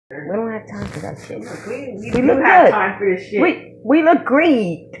We don't have time for that shit. We don't have time for this shit. We look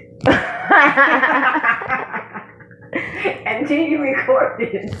great. And then you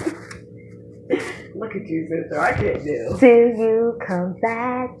recorded. Look at you, sister. I can't do. Till you come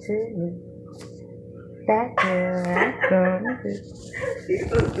back to me. That's what I'm gonna do. You're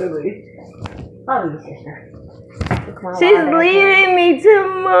so silly. Love you, sister. She's leaving me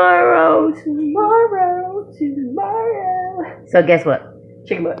tomorrow. So guess what?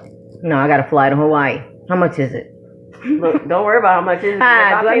 Chicken butt. No, I gotta fly to Hawaii. How much is it? Look, don't worry about how much it is. Do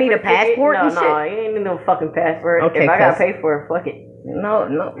I need a passport and shit? No, you ain't need no fucking passport. Okay, if I gotta pay for it, fuck it. No.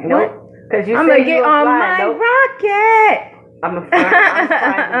 Because you I'm said gonna get on my rocket. I'm gonna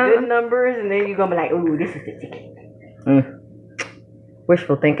find good numbers, and then you're gonna be like, ooh, this is the ticket.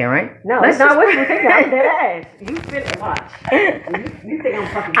 Wishful thinking, right? No, it's not wishful thinking. I'm dead ass. You finna watch. You think I'm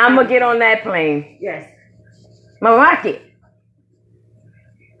fucking I'm gonna get on that plane. Yes. My rocket.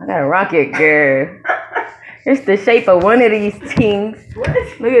 I got a rocket, girl. It's the shape of one of these things. What?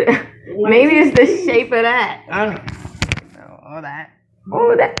 Look at it. Maybe it's the shape of that. I don't know. All that.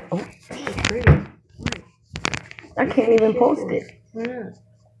 Oh, pretty. I can't even post it.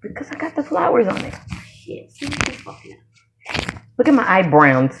 Because I got the flowers on it. Shit. Look at my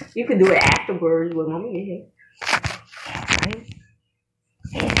eyebrows. You can do it afterwards with mommy in here. Right?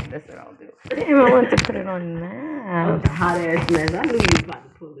 That's what I'll do. Damn, I want to put it on now. That hot ass mess. I knew you was about to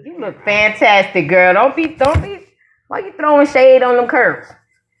pull it. You look fantastic, girl. Don't be. Why you throwing shade on them curls?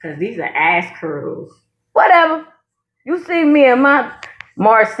 Because these are ass curls. Whatever. You see me and my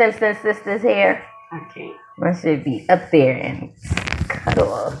Mars Simpson sister's hair. I can't. I should be up there and cut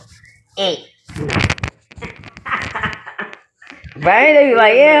off. Right? They be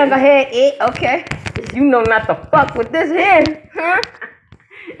like, yeah, go ahead, okay. You know not to fuck with this hair, huh?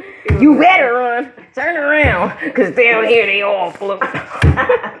 You better run. Turn around. Because down here they all float.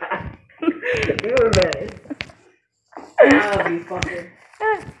 You're a mess. I love you, fucker. I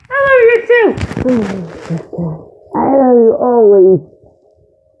love you too. I love you always.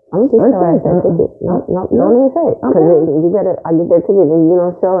 I'm just alright. No, don't even say it. Because you better, I get that ticket and you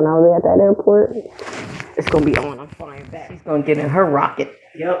don't show and I'll be at that airport. It's going to be on. I'm flying back. She's going to get in her rocket.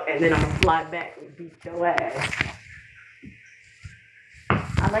 Yep, and then I'm going to fly back and beat your ass.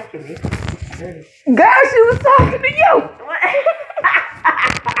 I like your makeup. Girl, she was talking to you. What?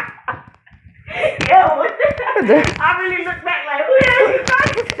 Yo, what the? I really look back like, who the hell is he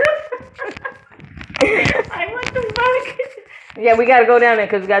talking to? Like, what the fuck? Yeah, we got to go down there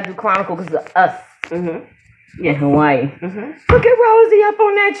because we got to do Chronicles because of us. Yeah, Hawaii. Look at Rosie up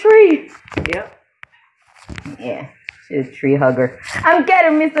on that tree. Yep. Yeah, she's a tree hugger. I'm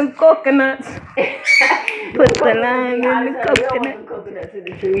getting me some coconuts. Put the lime in the coconut. Coconuts in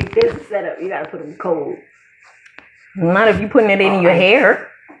the tree. This is set up. You got to put them cold. Not if you're putting it in your hair.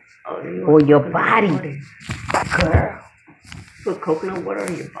 Or your body. Girl. Put coconut water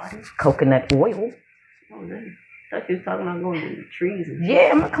on your body? Coconut oil. Oh, nice. I thought you was talking about going to the trees. Yeah,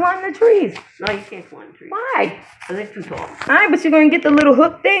 I'm going to climb the trees. No, you can't climb the trees. Why? Because they're too tall. Alright, but you're going to get the little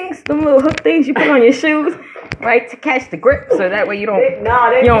hook things. Them little hook things you put on your shoes. Right? To catch the grip. So that way you don't... You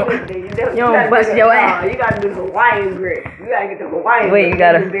don't bust your ass. No, you got to do the Hawaiian grip. You got to get the Hawaiian grip. Wait, you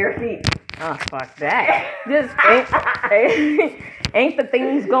got to... bare feet. Oh, fuck that. Just ain't the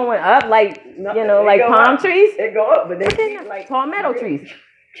things going up like, like palm trees? They go up, but they can't like palmetto trees.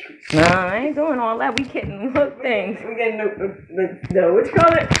 No, I ain't doing all that. We getting hook things. We getting the what you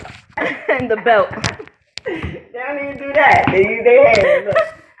call it? And the belt. They don't even do that. They use their hands.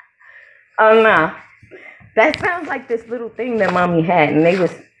 Oh, no. That sounds like this little thing that mommy had, and they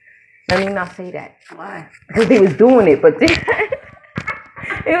was... Let me not say that. Why? Because they was doing it, but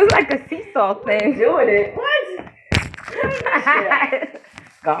it was like a seesaw thing. Doing it? What?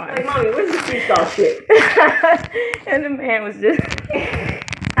 God. Like, mommy, where's the seesaw shit? And the man was just...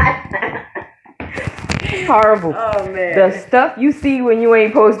 horrible. Oh, man. The stuff you see when you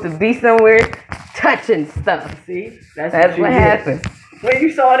ain't supposed to be somewhere touching stuff. See? That's what happened. When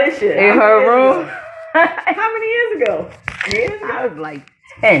you saw this shit? In her room. How many years ago? Years ago? I was like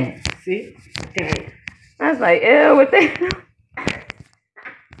 10. See? Damn. I was like, ew, what the hell?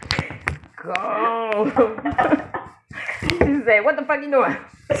 Go. She said, what the fuck you doing?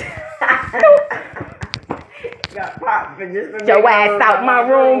 Got popped for just for your ass out my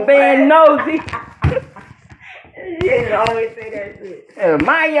room being nosy. You always say that shit.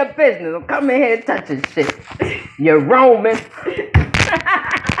 Mind your business. I'm coming here touching shit. You're roaming.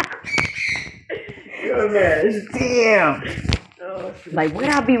 You're a mess. Damn. Like, where'd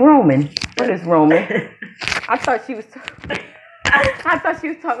I be roaming? What is roaming? I thought she was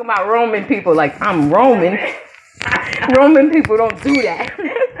talking about Roman people. Like, I'm Roman. Roman people don't do that.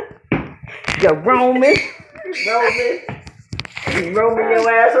 You're roaming. Roaming your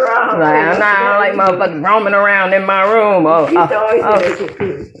ass around. Like, I don't like motherfuckers roaming around in my room.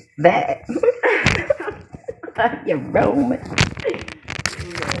 That. You're roaming.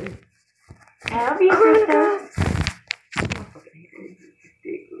 Chronicles.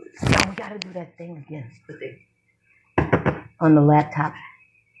 No, we gotta do that thing again. On the laptop.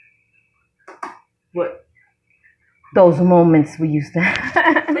 What? Those moments we used to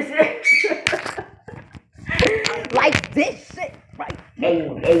have. Like this shit, right? Hey.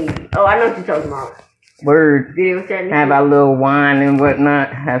 Oh, I know what you're talking about. Word. Video chat. Have our little wine and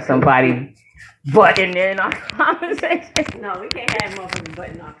whatnot. Have somebody butting in our conversation. No, we can't have motherfuckers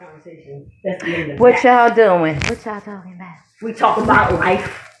butting our conversation. That's the end of What y'all doing? What y'all talking about? We talk about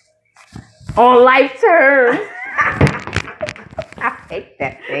life. On life terms. I hate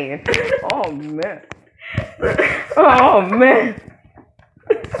that thing. Oh, man. Oh, man.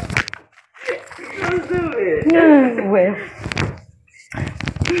 Well,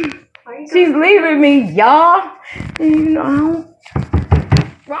 she's leaving me, y'all. And you know, I don't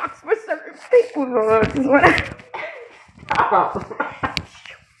rocks for certain people.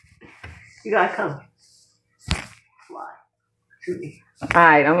 You gotta come. Fly to me.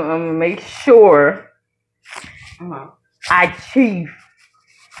 Alright, I'm gonna make sure I achieve.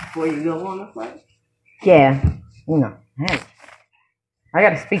 Before you go on the flight? Yeah, you know. Hey. I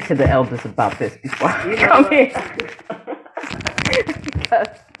gotta speak to the elders about this before I come here.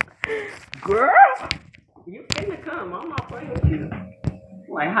 Girl, you finna come. I'm not playing with you.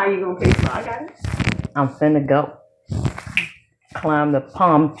 Like, how you gonna pay for it? I got it. I'm finna go climb the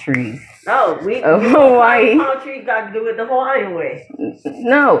palm trees. No, Hawaii. Palm trees got to do with the Hawaiian way.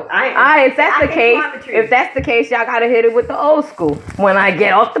 No, if that's the case, y'all gotta hit it with the old school. When I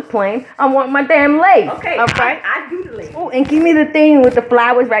get off the plane, I want my damn leg. Okay, I do the leg. Oh, and give me the thing with the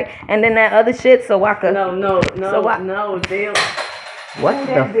flowers, right? And then that other shit, so I could. No, Dale. What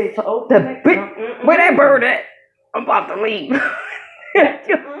the bitch? Where that bird at? I'm about to leave.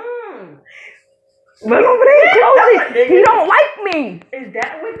 But over there, close it. He don't like me. Is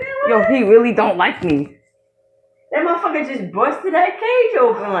that what that was? Yo, he really don't like me. That motherfucker just busted that cage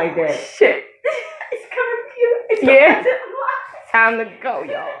open like that. Shit. It's coming. Yeah. Time to go,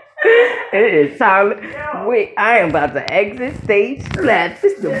 y'all. It is time. Wait, I am about to exit stage left.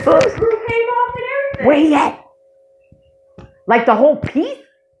 This is the bus. Screw came off and everything. Where he at? Like the whole piece?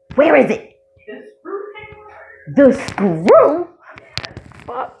 Where is it? The screw came off. The screw?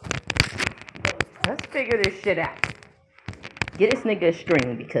 Fuck. Let's figure this shit out. Get this nigga a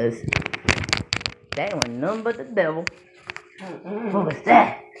string because that ain't nothing but the devil. What was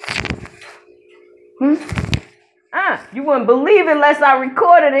that? You wouldn't believe it unless I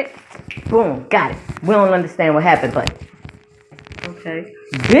recorded it. Boom, got it. We don't understand what happened, but okay.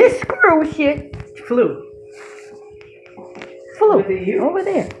 This screw shit flew over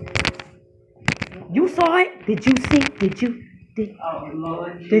there. You saw it? Did you see? Oh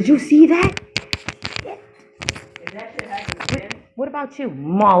Lord. Did you see that? If that shit happened again. What about you,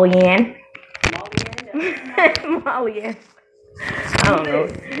 Molly Ann? Molly Molly Ann. I don't know.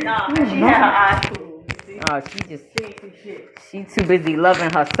 Nah, she had her eyes closed. Oh, she's too busy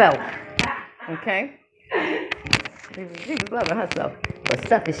loving herself. Okay? She's loving herself. But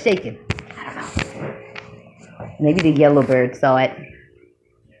stuff is shaking. I don't know. Maybe the yellow bird saw it.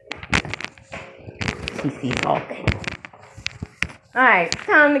 She sees all things. Alright,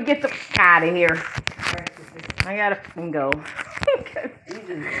 time to get the fuck out of here. I gotta fucking go.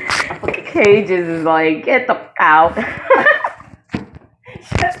 Cages is like, get the fuck out. Shut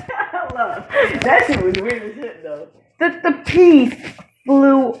the hell up. That shit was weird as shit though. The piece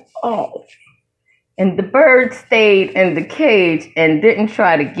flew off. And the bird stayed in the cage and didn't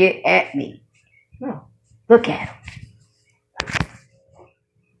try to get at me. No. Look at him.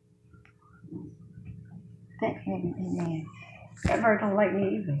 That bird don't like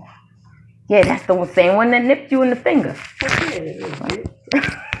me either. Yeah, that's the same one that nipped you in the finger. That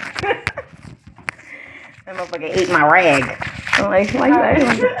motherfucker ate my rag. I'm like, why you acting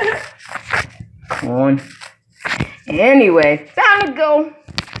like that? Come on. Anyway, time to go.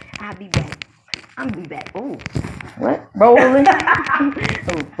 I'll be back. I'll be back. Ooh. What? Rolling.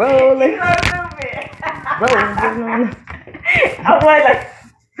 Rolling. Rolling. I'm like,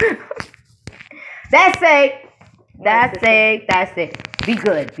 That's it. Be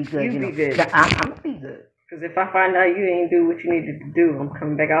good. You be good. I'm gonna be good. Because if I find out you ain't do what you needed to do, I'm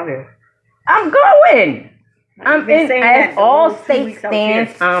coming back out here. I'm going. I'm in, as all state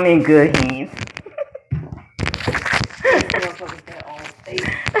stands, I'm in good hands.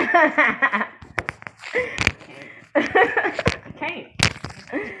 Can't.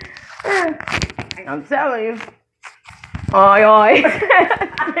 I'm telling you. Oi, oi.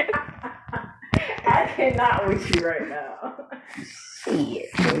 I cannot with you right now. Shit,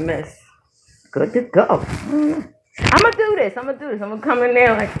 miss. Good to go. I'm gonna do this. I'm gonna come in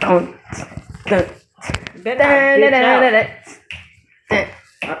there like, Oh,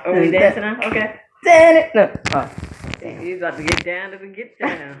 we dancing now? Okay. No. Oh, You about to get down to the get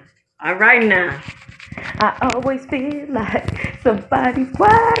down. All right now. I always feel like somebody's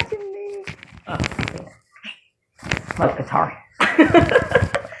watching me. Oh, sorry. Let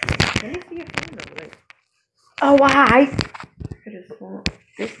me see your phone over there. Oh, why? This one.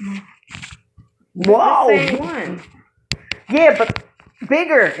 This one. Whoa. The same one. Yeah, but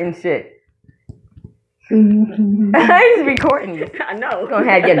bigger and shit. He's recording you. I know. You're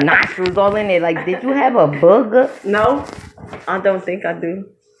gonna have your nostrils all in there. Like, did you have a booger? No, I don't think I do.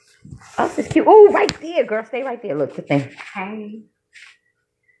 Oh, this is cute. Oh, right there, girl. Stay right there. Look, the thing. Hey.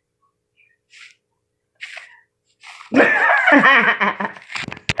 You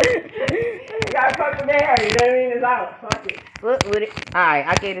gotta fuck with their hair, you know what I mean? It's out. Fuck it. Look with it. Alright,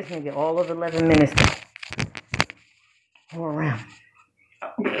 I gave this nigga all of 11 minutes to go around.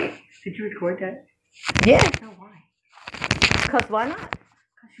 Did you record that? Yeah. No, why? Because why not?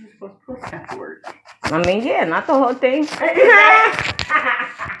 Because you were supposed to push afterwards. I mean, yeah, not the whole thing.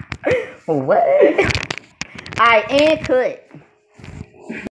 What? Alright, and cut.